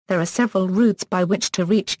There are several routes by which to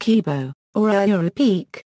reach Kibo, or Uhuru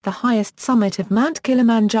Peak, the highest summit of Mount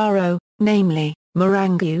Kilimanjaro, namely,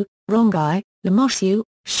 Marangu, Rongai, Lemosho,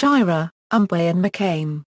 Shira, Umbwe and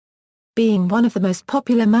Machame. Being one of the most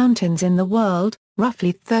popular mountains in the world,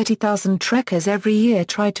 roughly 30,000 trekkers every year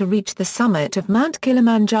try to reach the summit of Mount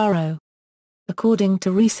Kilimanjaro. According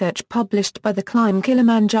to research published by the Climb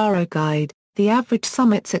Kilimanjaro Guide, the average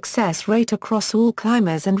summit success rate across all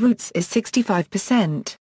climbers and routes is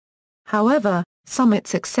 65%. However, summit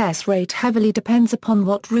success rate heavily depends upon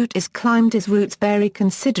what route is climbed, as routes vary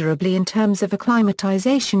considerably in terms of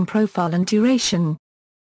acclimatization profile and duration.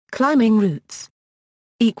 Climbing routes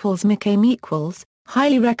Machame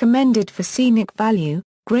highly recommended for scenic value,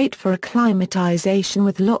 great for acclimatization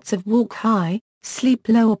with lots of walk high, sleep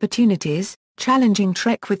low opportunities, challenging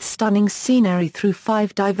trek with stunning scenery through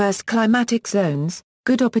 5 diverse climatic zones,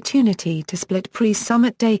 good opportunity to split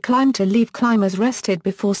pre-summit day climb to leave climbers rested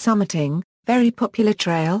before summiting, very popular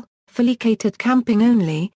trail, fully catered camping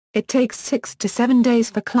only, it takes 6 to 7 days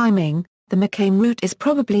for climbing. The Machame route is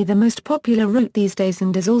probably the most popular route these days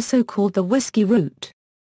and is also called the Whiskey route.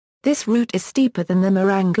 This route is steeper than the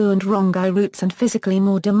Marangu and Rongai routes and physically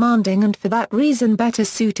more demanding, and for that reason better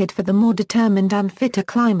suited for the more determined and fitter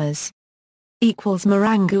climbers.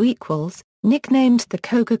 Marangu nicknamed the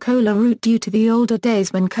Coca-Cola route due to the older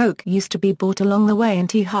days when Coke used to be bought along the way in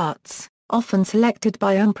tea huts, often selected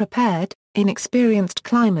by unprepared, inexperienced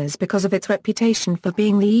climbers because of its reputation for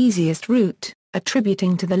being the easiest route,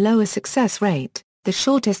 attributing to the lower success rate, the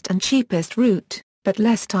shortest and cheapest route, but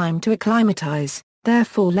less time to acclimatize,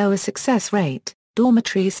 therefore lower success rate,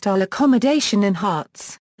 dormitory-style accommodation in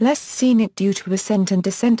huts, less scenic due to ascent and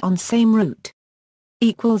descent on same route.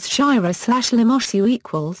 Shira/Lemosho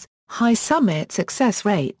high summit success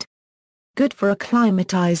rate. Good for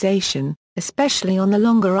acclimatization, especially on the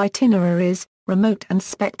longer itineraries, remote and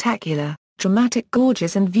spectacular, dramatic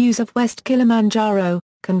gorges and views of West Kilimanjaro,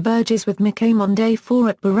 converges with Machame on day 4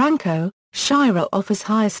 at Marangu. Shira offers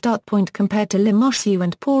higher start point compared to Lemosho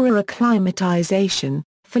and poorer acclimatization,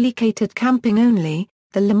 fully catered camping only.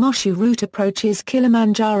 The Lemosho route approaches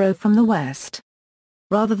Kilimanjaro from the west.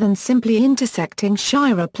 Rather than simply intersecting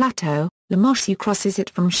Shira Plateau, Lemosho crosses it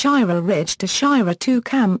from Shira Ridge to Shira 2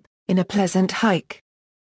 Camp, in a pleasant hike.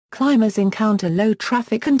 Climbers encounter low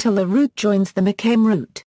traffic until the route joins the Machame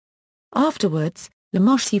route. Afterwards,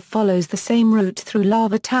 Lemosho follows the same route through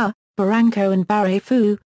Lavata, Marangu and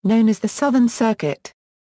Barefu, known as the Southern Circuit.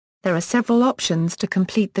 There are several options to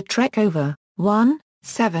complete the trek over 1,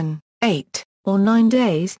 7, 8, or 9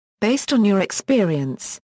 days, based on your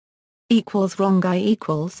experience. Rongai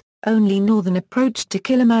only northern approach to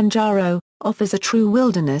Kilimanjaro, offers a true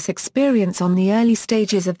wilderness experience on the early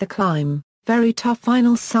stages of the climb, very tough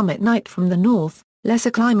final summit night from the north, less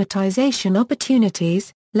acclimatization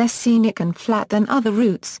opportunities, less scenic and flat than other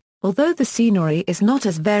routes, although the scenery is not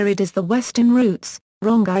as varied as the western routes.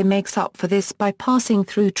 Rongai makes up for this by passing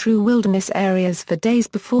through true wilderness areas for days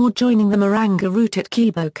before joining the Marangu route at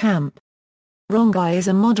Kibo Camp. Rongai is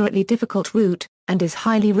a moderately difficult route, and is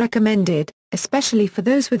highly recommended, especially for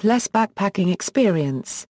those with less backpacking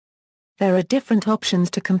experience. There are different options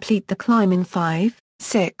to complete the climb in 5,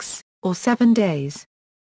 6, or 7 days.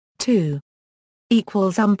 2.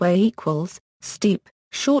 Umbwe steep,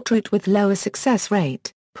 short route with lower success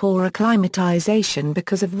rate, poor acclimatization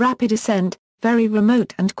because of rapid ascent, very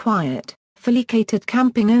remote and quiet, fully catered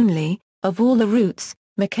camping only. Of all the routes,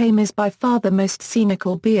 Machame is by far the most scenic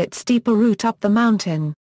albeit steeper route up the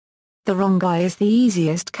mountain. The Rongai is the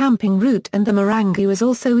easiest camping route and the Marangu is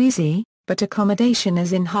also easy, but accommodation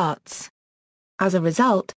is in huts. As a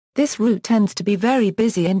result, this route tends to be very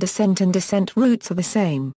busy and descent routes are the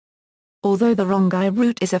same. Although the Rongai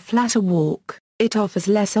route is a flatter walk, it offers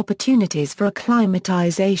less opportunities for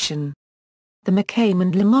acclimatization. The Machame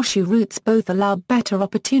and Lemosho routes both allow better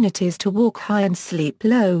opportunities to walk high and sleep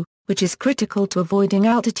low, which is critical to avoiding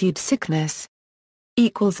altitude sickness.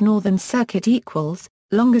 Northern Circuit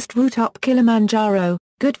longest route up Kilimanjaro,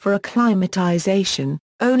 good for acclimatization,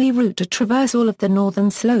 only route to traverse all of the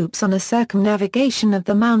northern slopes on a circumnavigation of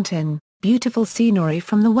the mountain, beautiful scenery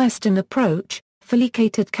from the western approach, fully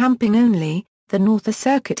catered camping only. The Northern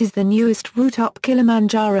Circuit is the newest route up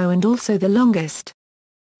Kilimanjaro and also the longest.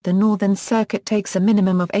 The Northern Circuit takes a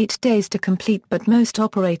minimum of 8 days to complete, but most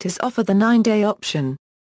operators offer the 9-day option.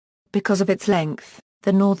 Because of its length,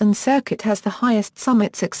 the Northern Circuit has the highest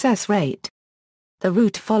summit success rate. The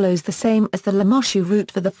route follows the same as the Lemosho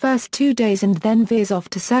route for the first 2 days and then veers off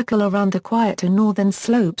to circle around the quieter northern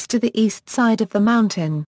slopes to the east side of the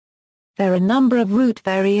mountain. There are a number of route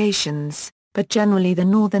variations, but generally the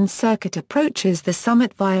Northern Circuit approaches the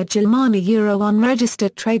summit via Gilmani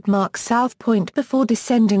unregistered trademark South Point before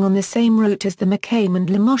descending on the same route as the Machame and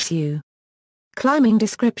Lemosho. Climbing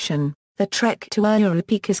description: the trek to Uhuru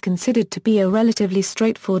Peak is considered to be a relatively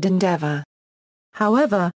straightforward endeavor.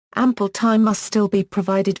 However, ample time must still be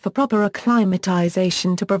provided for proper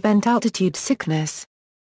acclimatization to prevent altitude sickness.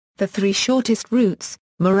 The three shortest routes,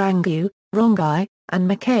 Marangu, Rongai, and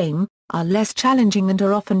Machame, are less challenging and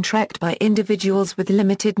are often trekked by individuals with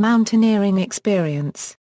limited mountaineering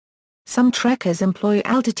experience. Some trekkers employ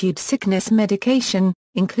altitude sickness medication,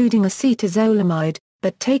 including acetazolamide,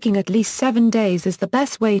 but taking at least 7 days is the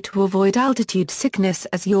best way to avoid altitude sickness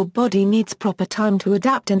as your body needs proper time to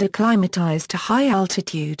adapt and acclimatize to high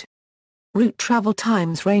altitude. Route travel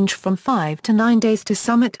times range from 5 to 9 days to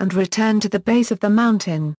summit and return to the base of the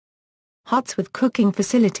mountain. Huts with cooking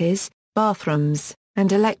facilities, bathrooms,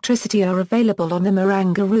 and electricity are available on the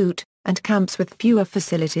Marangu route, and camps with fewer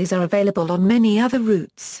facilities are available on many other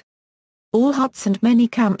routes. All huts and many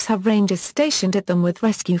camps have rangers stationed at them with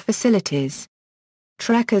rescue facilities.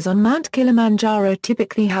 Trekkers on Mount Kilimanjaro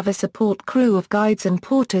typically have a support crew of guides and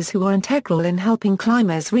porters who are integral in helping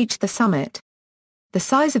climbers reach the summit. The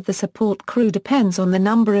size of the support crew depends on the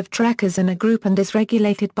number of trekkers in a group and is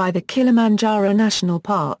regulated by the Kilimanjaro National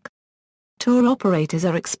Park. Tour operators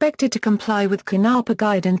are expected to comply with CONAPA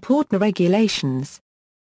guide and porter regulations.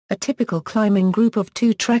 A typical climbing group of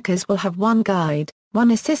 2 trekkers will have 1 guide, 1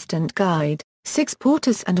 assistant guide, 6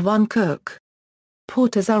 porters and 1 cook.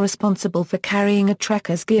 Porters are responsible for carrying a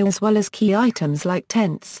trekker's gear as well as key items like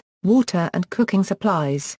tents, water and cooking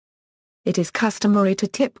supplies. It is customary to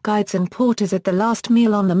tip guides and porters at the last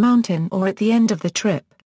meal on the mountain or at the end of the trip.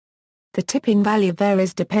 The tipping value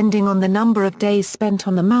varies depending on the number of days spent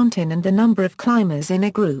on the mountain and the number of climbers in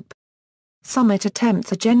a group. Summit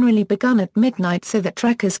attempts are generally begun at midnight so that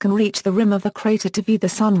trekkers can reach the rim of the crater to view the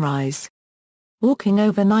sunrise. Walking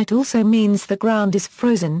overnight also means the ground is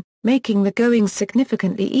frozen, making the going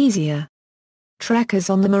significantly easier. Trekkers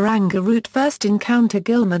on the Marangu route first encounter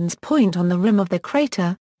Gilman's Point on the rim of the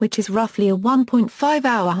crater, which is roughly a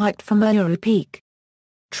 1.5-hour hike from Uhuru Peak.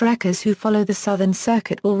 Trekkers who follow the Southern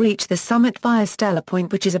Circuit will reach the summit via Stella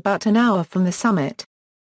Point, which is about an hour from the summit.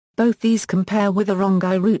 Both these compare with the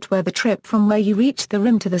Rongai route, where the trip from where you reach the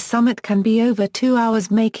rim to the summit can be over 2 hours,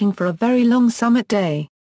 making for a very long summit day.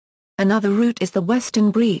 Another route is the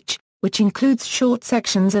Western Breach, which includes short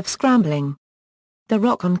sections of scrambling. The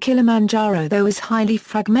rock on Kilimanjaro though is highly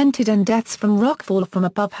fragmented and deaths from rockfall from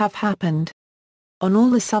above have happened. On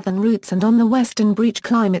all the southern routes and on the Western Breach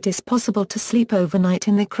climb it is possible to sleep overnight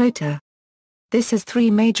in the crater. This has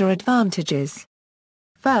 3 major advantages.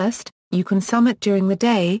 First, you can summit during the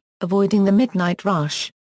day, avoiding the midnight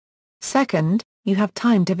rush. Second, you have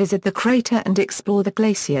time to visit the crater and explore the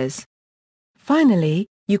glaciers. Finally,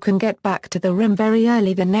 you can get back to the rim very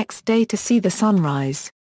early the next day to see the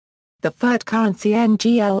sunrise. The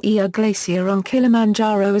Considerably glacier on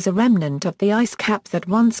Kilimanjaro is a remnant of the ice cap that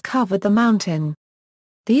once covered the mountain.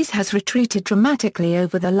 These has retreated dramatically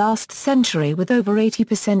over the last century with over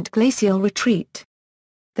 80% glacial retreat.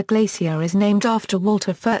 The glacier is named after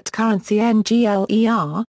Walter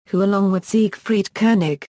Considerably, who along with Siegfried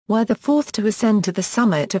Koenig, were the 4th to ascend to the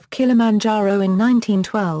summit of Kilimanjaro in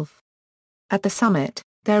 1912. At the summit,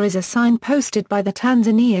 there is a sign posted by the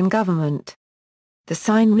Tanzanian government. The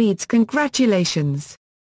sign reads, "Congratulations!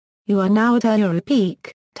 You are now at Uhuru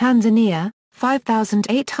Peak, Tanzania,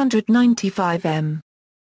 5,895 m.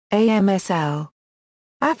 AMSL.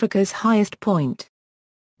 Africa's highest point.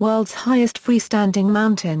 World's highest freestanding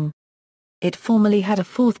mountain." It formerly had a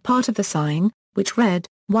 4th part of the sign, which read,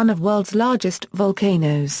 "One of world's largest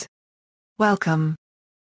volcanoes. Welcome."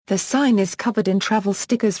 The sign is covered in travel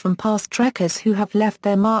stickers from past trekkers who have left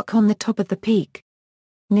their mark on the top of the peak.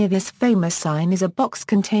 Near this famous sign is a box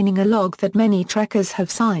containing a log that many trekkers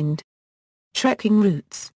have signed. Trekking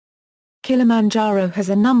routes. Kilimanjaro has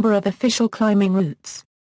a number of official climbing routes.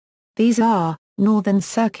 These are, Northern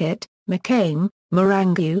Circuit, Machame,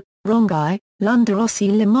 Marangu, Rongai, Lundarosi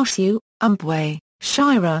Lemosho, Umbwe,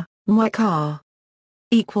 Shira, Machame.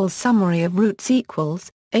 Summary of routes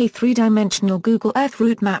A 3-dimensional Google Earth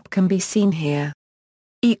route map can be seen here.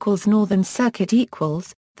 Northern Circuit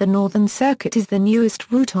The Northern Circuit is the newest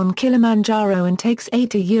route on Kilimanjaro and takes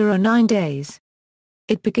 8 to 9 days.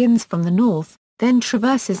 It begins from the north, then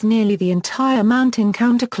traverses nearly the entire mountain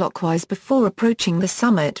counterclockwise before approaching the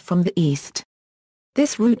summit from the east.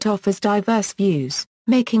 This route offers diverse views,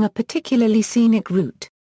 making a particularly scenic route.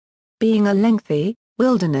 Being a lengthy,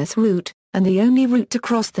 wilderness route, and the only route to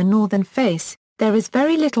cross the northern face, there is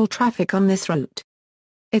very little traffic on this route.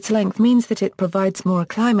 Its length means that it provides more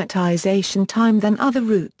acclimatization time than other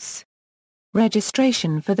routes.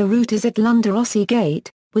 Registration for the route is at Lunderossi Gate,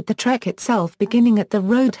 with the trek itself beginning at the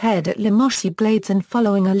road head at Lemosho Glades and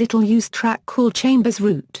following a little-used track called Chambers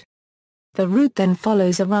Route. The route then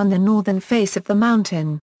follows around the northern face of the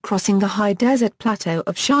mountain, crossing the high desert plateau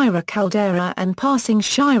of Shira Caldera and passing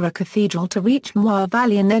Shira Cathedral to reach Mwa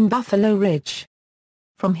Valley and then Buffalo Ridge.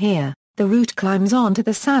 From here, the route climbs on to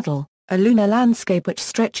the Saddle, a lunar landscape which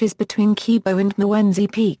stretches between Kibo and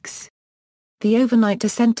Mwenzi peaks. The overnight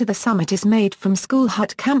descent to the summit is made from School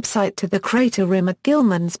Hut campsite to the crater rim at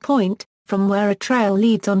Gilman's Point, from where a trail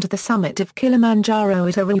leads onto the summit of Kilimanjaro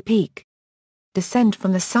at Uhuru Peak. Descent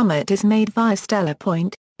from the summit is made via Stella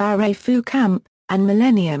Point, Barefu Camp, and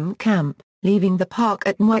Millennium Camp, leaving the park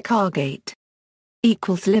at Mweka Gate.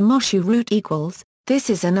 Lemosho route This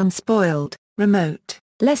is an unspoiled, remote,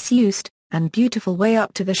 less used, and beautiful way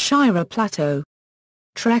up to the Shira Plateau.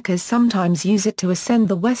 Trekkers sometimes use it to ascend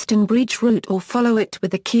the Western Breach route or follow it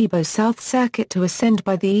with the Kibo South Circuit to ascend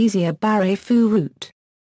by the easier Barefu route.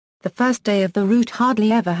 The first day of the route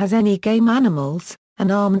hardly ever has any game animals,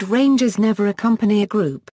 and armed rangers never accompany a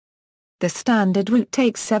group. The standard route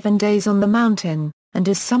takes 7 days on the mountain, and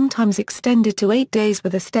is sometimes extended to 8 days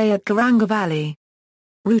with a stay at Garanga Valley.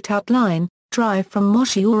 Route outline: drive from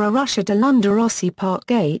Moshiura Russia to Lunderossi Park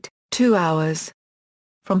Gate, 2 hours.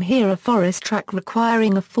 From here a forest track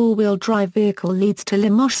requiring a 4-wheel drive vehicle leads to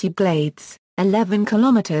Lemosho Glades, 11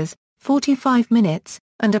 kilometers, 45 minutes,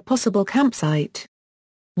 and a possible campsite.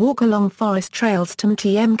 Walk along forest trails to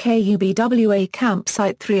Mtkubwa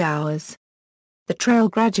campsite 3 hours. The trail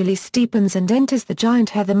gradually steepens and enters the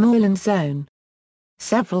giant heather moorland zone.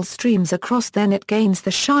 Several streams across, then it gains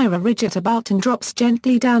the Shira Ridge at about and drops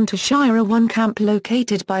gently down to Shira 1 camp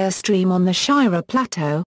located by a stream on the Shira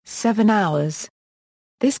Plateau, 7 hours.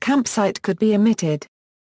 This campsite could be omitted.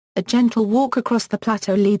 A gentle walk across the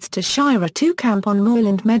plateau leads to Shira 2 camp on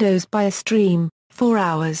moorland meadows by a stream, 4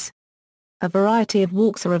 hours. A variety of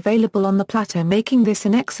walks are available on the plateau, making this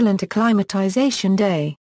an excellent acclimatization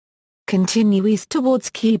day. Continue east towards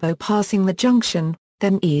Kibo passing the junction,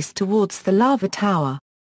 then east towards the lava tower.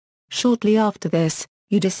 Shortly after this,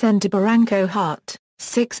 you descend to Barranco Hut,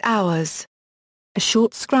 6 hours. A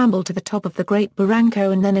short scramble to the top of the Great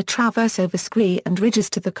Barranco and then a traverse over scree and ridges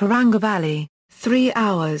to the Garanga Valley, 3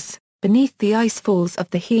 hours, beneath the ice falls of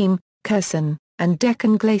the Heme, Kherson, and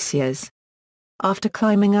Deccan glaciers. After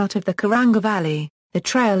climbing out of the Garanga Valley, the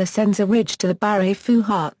trail ascends a ridge to the Barefu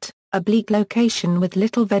Hut, a bleak location with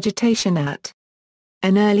little vegetation at.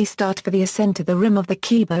 An early start for the ascent to the rim of the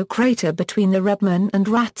Kibo crater between the Rebman and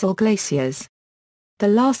Ratzel glaciers. The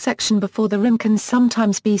last section before the rim can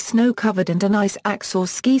sometimes be snow-covered and an ice axe or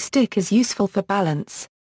ski stick is useful for balance.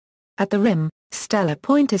 At the rim, Stella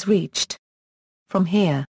Point is reached. From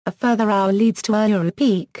here, a further hour leads to Uhuru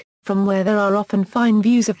Peak, from where there are often fine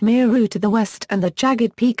views of Meru to the west and the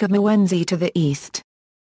jagged peak of Mwenzi to the east.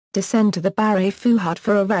 Descend to the Barefu Hut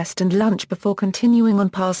for a rest and lunch before continuing on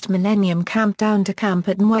past Millennium Camp down to camp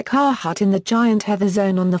at Mweka Hut in the giant heather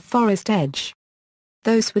zone on the forest edge.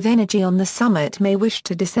 Those with energy on the summit may wish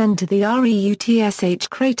to descend to the Reutsh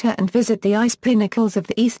crater and visit the ice pinnacles of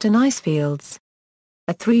the eastern icefields.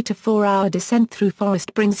 A 3 to 4 hour descent through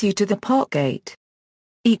forest brings you to the park gate.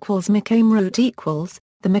 Machame route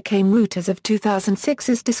The Machame route as of 2006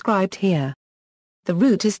 is described here. The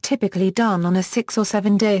route is typically done on a 6 or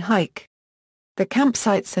 7 day hike. The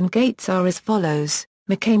campsites and gates are as follows: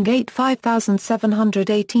 Machame Gate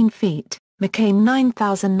 5,718 feet, Machame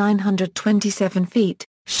 9,927 feet,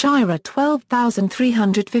 Shira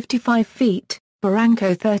 12,355 feet,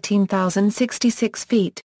 Barranco 13,066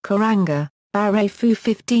 feet, Garanga, Barefu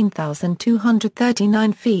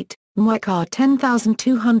 15,239 feet, Mweka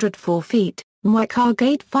 10,204 feet, Mweka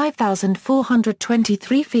Gate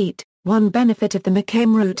 5,423 feet. One benefit of the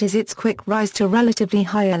Machame route is its quick rise to relatively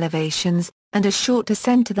high elevations, and a short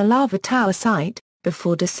descent to the lava tower site,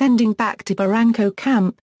 before descending back to Barranco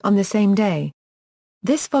Camp, on the same day.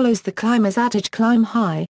 This follows the climber's adage: climb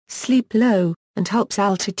high, sleep low, and helps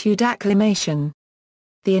altitude acclimation.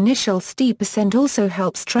 The initial steep ascent also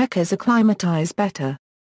helps trekkers acclimatize better.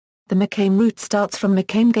 The Machame route starts from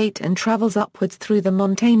Machame Gate and travels upwards through the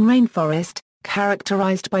montane rainforest,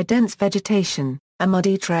 characterized by dense vegetation, a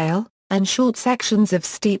muddy trail, and short sections of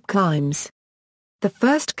steep climbs. The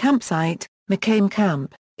first campsite, Machame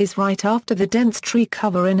Camp, is right after the dense tree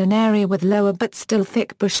cover in an area with lower but still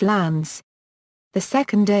thick bushlands. The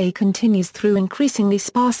second day continues through increasingly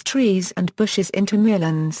sparse trees and bushes into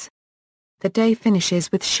moorlands. The day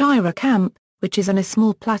finishes with Shira Camp, which is on a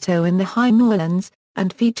small plateau in the high moorlands,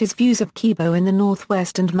 and features views of Kibo in the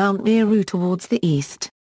northwest and Mount Meru towards the east.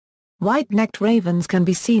 White-necked ravens can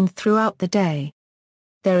be seen throughout the day.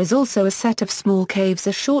 There is also a set of small caves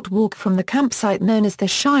a short walk from the campsite known as the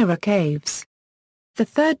Shira Caves. The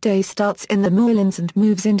third day starts in the moorlands and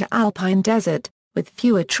moves into alpine desert, with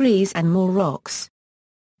fewer trees and more rocks.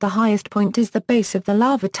 The highest point is the base of the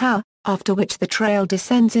lava tower, after which the trail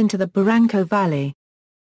descends into the Barranco Valley.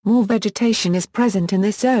 More vegetation is present in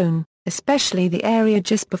this zone, especially the area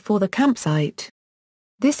just before the campsite.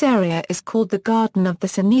 This area is called the Garden of the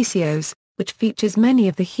Senecio, which features many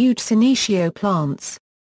of the huge senecio plants.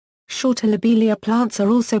 Shorter lobelia plants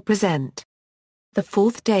are also present. The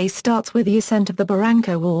fourth day starts with the ascent of the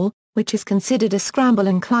Barranco Wall, which is considered a scramble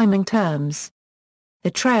in climbing terms.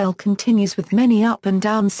 The trail continues with many up and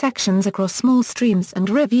down sections across small streams and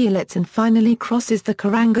rivulets and finally crosses the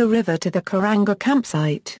Karanga River to the Karanga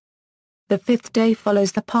campsite. The fifth day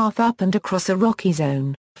follows the path up and across a rocky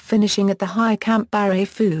zone, finishing at the high Camp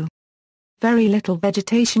Barrefu. Very little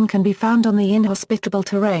vegetation can be found on the inhospitable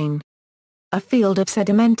terrain. A field of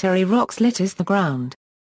sedimentary rocks litters the ground.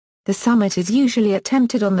 The summit is usually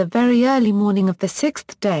attempted on the very early morning of the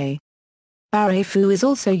sixth day. Barrefu is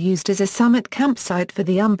also used as a summit campsite for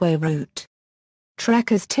the Umbwe route.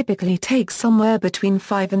 Trekkers typically take somewhere between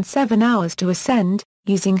 5 and 7 hours to ascend,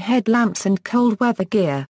 using headlamps and cold weather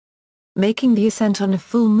gear. Making the ascent on a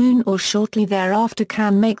full moon or shortly thereafter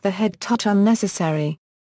can make the head touch unnecessary.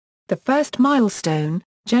 The first milestone,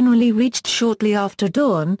 generally reached shortly after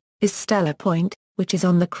dawn, is Stellar Point, which is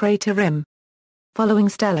on the crater rim. Following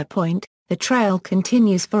Stellar Point, the trail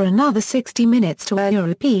continues for another 60 minutes to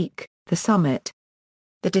Uhuru Peak, the summit.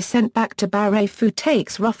 The descent back to Barrefu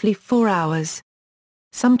takes roughly 4 hours.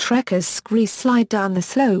 Some trekkers slide down the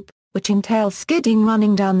slope, which entails skidding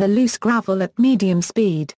running down the loose gravel at medium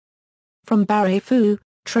speed. From Barrefu,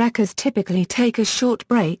 trekkers typically take a short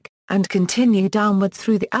break, and continue downward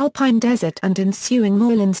through the alpine desert and ensuing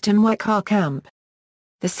moorlands to Mweka camp.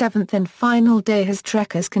 The seventh and final day has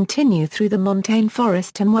trekkers continue through the montane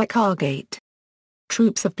forest to Mweka Gate.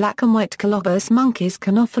 Troops of black and white colobus monkeys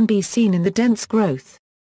can often be seen in the dense growth.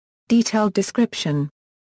 Detailed description.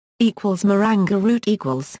 Marangu route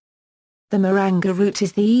equals. The Marangu route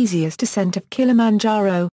is the easiest ascent of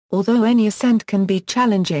Kilimanjaro, although any ascent can be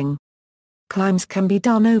challenging. Climbs can be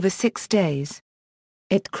done over 6 days.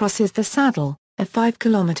 It crosses the saddle, a 5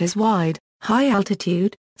 km wide,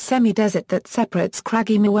 high-altitude, semi-desert that separates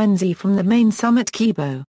craggy Mwenzi from the main summit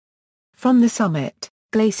Kibo. From the summit,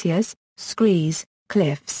 glaciers, screes,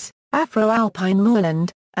 cliffs, Afro-alpine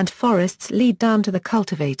moorland, and forests lead down to the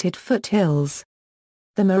cultivated foothills.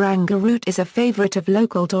 The Marangu route is a favorite of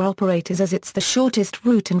local tour operators as it's the shortest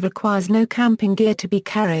route and requires no camping gear to be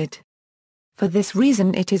carried. For this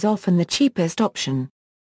reason it is often the cheapest option.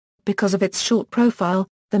 Because of its short profile,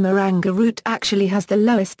 the Marangu route actually has the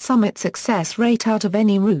lowest summit success rate out of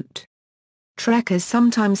any route. Trekkers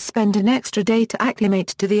sometimes spend an extra day to acclimate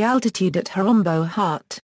to the altitude at Uhuru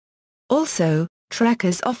Peak. Also,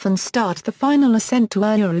 trekkers often start the final ascent to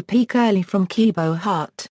Uhuru Peak early from Kibo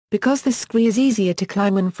Hut, because the scree is easier to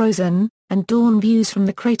climb when frozen, and dawn views from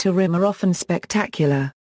the crater rim are often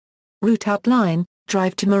spectacular. Route outline: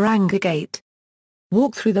 drive to Marangu Gate.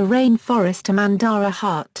 Walk through the rainforest to Mandara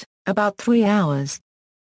Hut, about 3 hours.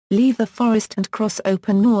 Leave the forest and cross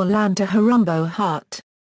open moorland to Uhuru Hut.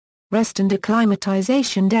 Rest and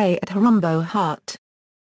acclimatization day at Uhuru Hut.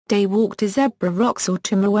 Day walk to Zebra Rocks or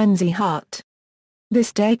to Mwenzi Hut.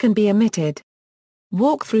 This day can be omitted.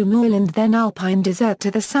 Walk through moorland then alpine desert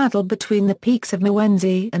to the saddle between the peaks of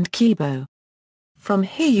Mwenzi and Kibo. From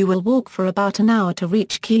here you will walk for about an hour to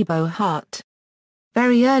reach Kibo Hut.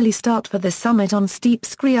 Very early start for the summit on steep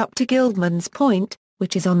scree up to Gildman's Point,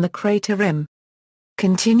 which is on the crater rim.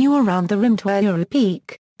 Continue around the rim to Uhuru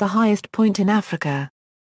Peak, the highest point in Africa.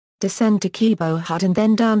 Descend to Kibo Hut and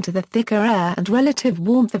then down to the thicker air and relative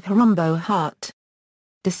warmth of Uhuru Hut.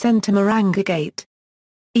 Descend to Marangu Gate.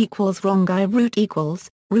 Rongai route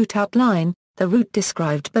route outline. The route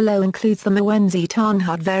described below includes the Mwenzi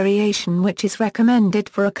Tanhut variation which is recommended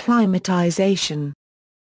for acclimatization.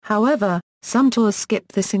 However, some tours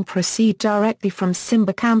skip this and proceed directly from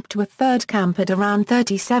Simba Camp to a third camp at around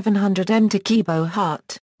 3700 m to Kibo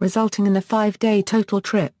Hut, resulting in a 5-day total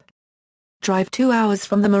trip. Drive 2 hours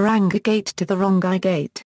from the Marangu Gate to the Rongai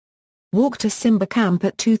Gate. Walk to Simba Camp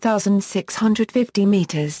at 2650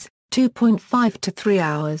 meters, 2.5 to 3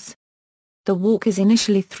 hours. The walk is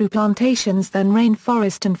initially through plantations then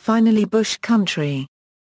rainforest and finally bush country.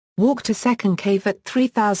 Walk to Second Cave at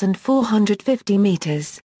 3450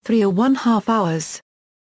 meters, 3.5 hours.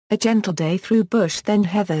 A gentle day through bush then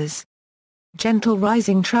heathers. Gentle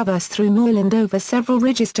rising traverse through moorland over several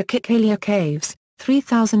ridges to Kikalia Caves,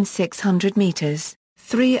 3600 meters,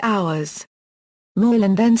 3 hours. Moorland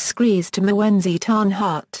and then screes to Mwenzi Tarn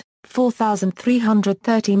Hut,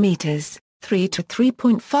 4,330 meters, 3 to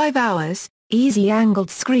 3.5 hours. Easy angled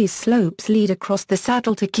screes slopes lead across the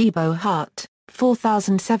saddle to Kibo Hut,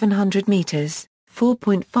 4,700 meters,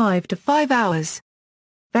 4.5 to 5 hours.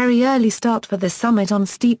 Very early start for the summit on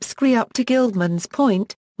steep scree up to Gilman's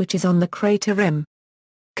Point, which is on the crater rim.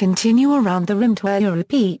 Continue around the rim to Uhuru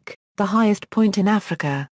Peak, the highest point in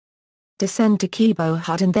Africa. Descend to Kibo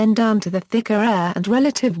Hut and then down to the thicker air and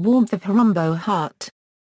relative warmth of Harumbo Hut.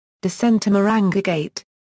 Descend to Marangu Gate.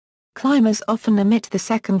 Climbers often omit the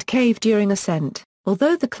second cave during ascent,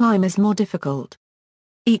 although the climb is more difficult.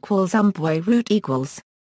 Umbwe route equals.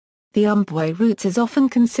 The Umbwe route is often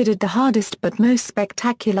considered the hardest but most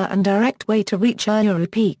spectacular and direct way to reach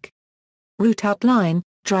Uhuru Peak. Route outline: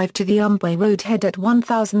 drive to the Umbwe road head at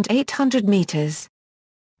 1,800 meters.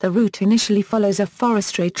 The route initially follows a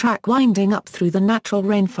forestry track winding up through the natural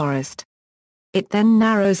rainforest. It then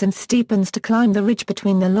narrows and steepens to climb the ridge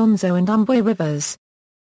between the Lonzo and Umbwe rivers.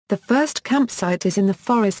 The first campsite is in the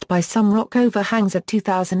forest by some rock overhangs at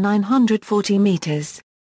 2,940 meters.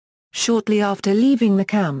 Shortly after leaving the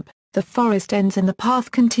camp, the forest ends and the path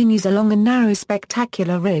continues along a narrow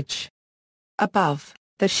spectacular ridge. Above,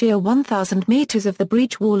 the sheer 1,000 meters of the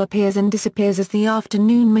breach wall appears and disappears as the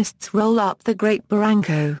afternoon mists roll up the Great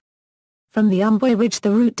Barranco. From the Umbwe ridge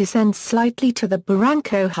the route descends slightly to the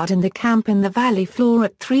Barranco hut and the camp in the valley floor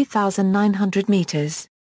at 3,900 meters.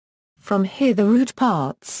 From here the route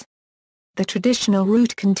parts. The traditional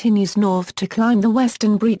route continues north to climb the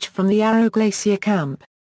western breach from the Arrow Glacier camp.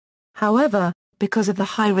 However, because of the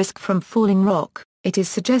high risk from falling rock, it is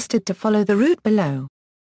suggested to follow the route below.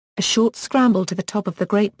 A short scramble to the top of the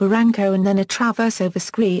Great Barranco and then a traverse over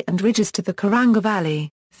scree and ridges to the Karanga Valley,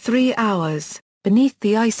 3 hours, beneath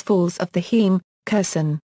the ice falls of the Heem,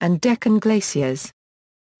 Kherson, and Deccan glaciers.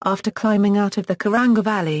 After climbing out of the Karanga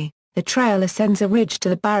Valley, the trail ascends a ridge to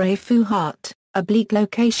the Barefu Hut, a bleak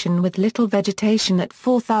location with little vegetation at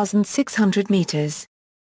 4,600 meters.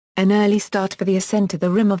 An early start for the ascent to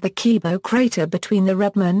the rim of the Kibo crater between the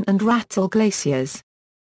Rebman and Ratzel glaciers.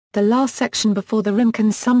 The last section before the rim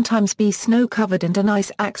can sometimes be snow-covered and an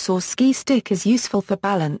ice axe or ski stick is useful for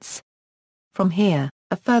balance. From here,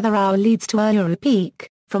 a further hour leads to Uhuru Peak,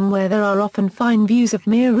 from where there are often fine views of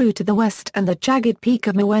Meru to the west and the jagged peak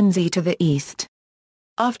of Mwenzi to the east.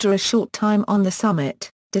 After a short time on the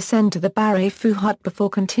summit, descend to the Barefu Hut before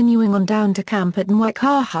continuing on down to camp at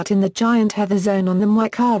Mweka Hut in the giant heather zone on the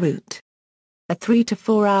Mweka route. A 3 to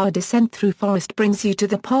 4 hour descent through forest brings you to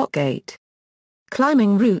the park gate.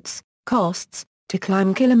 Climbing routes, costs: to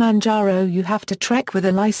climb Kilimanjaro you have to trek with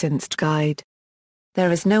a licensed guide.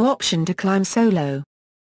 There is no option to climb solo.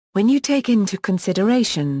 When you take into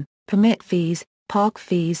consideration permit fees, park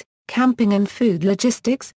fees, camping and food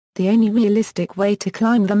logistics, the only realistic way to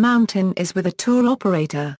climb the mountain is with a tour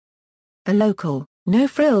operator. A local,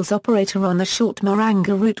 no-frills operator on the short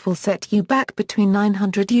Marangu route will set you back between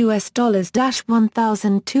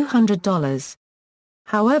 $900–$1,200.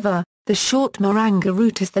 However, the short Marangu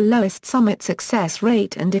route is the lowest summit success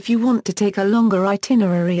rate and if you want to take a longer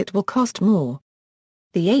itinerary it will cost more.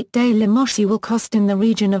 The 8-day Lemosho will cost in the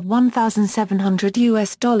region of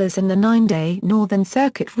 $1,700 and the 9-day Northern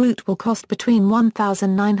Circuit route will cost between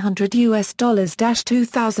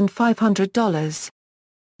 $1,900–$2,500.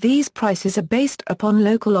 These prices are based upon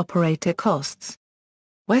local operator costs.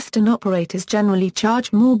 Western operators generally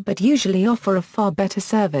charge more but usually offer a far better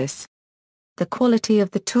service. The quality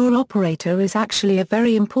of the tour operator is actually a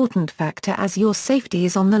very important factor as your safety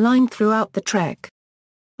is on the line throughout the trek.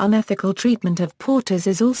 Unethical treatment of porters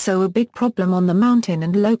is also a big problem on the mountain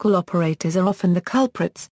and local operators are often the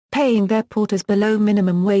culprits, paying their porters below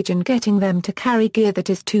minimum wage and getting them to carry gear that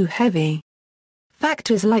is too heavy.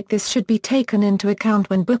 Factors like this should be taken into account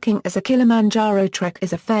when booking as a Kilimanjaro trek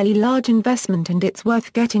is a fairly large investment and it's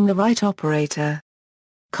worth getting the right operator.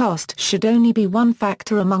 Cost should only be one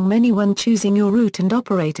factor among many when choosing your route and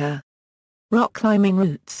operator. Rock climbing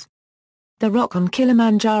routes. The rock on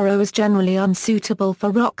Kilimanjaro is generally unsuitable for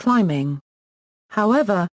rock climbing.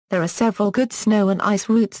 However, there are several good snow and ice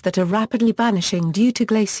routes that are rapidly vanishing due to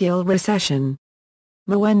glacial recession.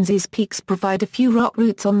 Mwenzi's peaks provide a few rock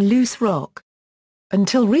routes on loose rock.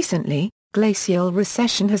 Until recently, glacial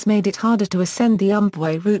recession has made it harder to ascend the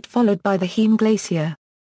Umbwe route followed by the Heem Glacier.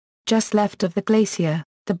 Just left of the glacier,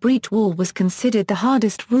 the breach wall was considered the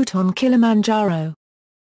hardest route on Kilimanjaro.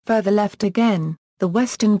 Further left again, the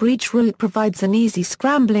western breach route provides an easy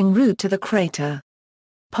scrambling route to the crater.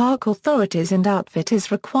 Park authorities and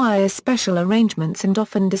outfitters require special arrangements and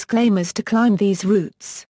often disclaimers to climb these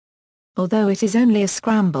routes. Although it is only a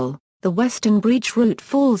scramble, The Western Breach route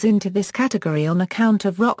falls into this category on account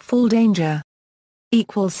of rockfall danger.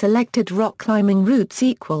 Selected rock climbing routes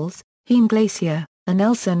Heem Glacier, A.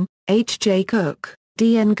 Nelson, H. J. Cook,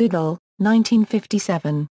 D. N. Goodall,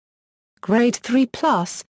 1957. Grade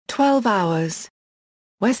 3+, 12 hours.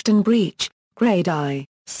 Western Breach, Grade I,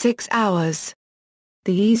 6 hours.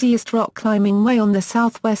 The easiest rock climbing way on the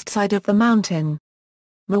southwest side of the mountain.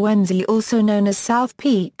 Mwanzi, also known as South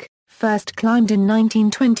Peak, first climbed in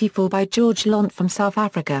 1924 by George Lant from South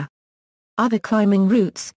Africa. Other climbing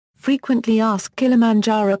routes, frequently asked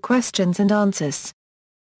Kilimanjaro questions and answers.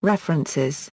 References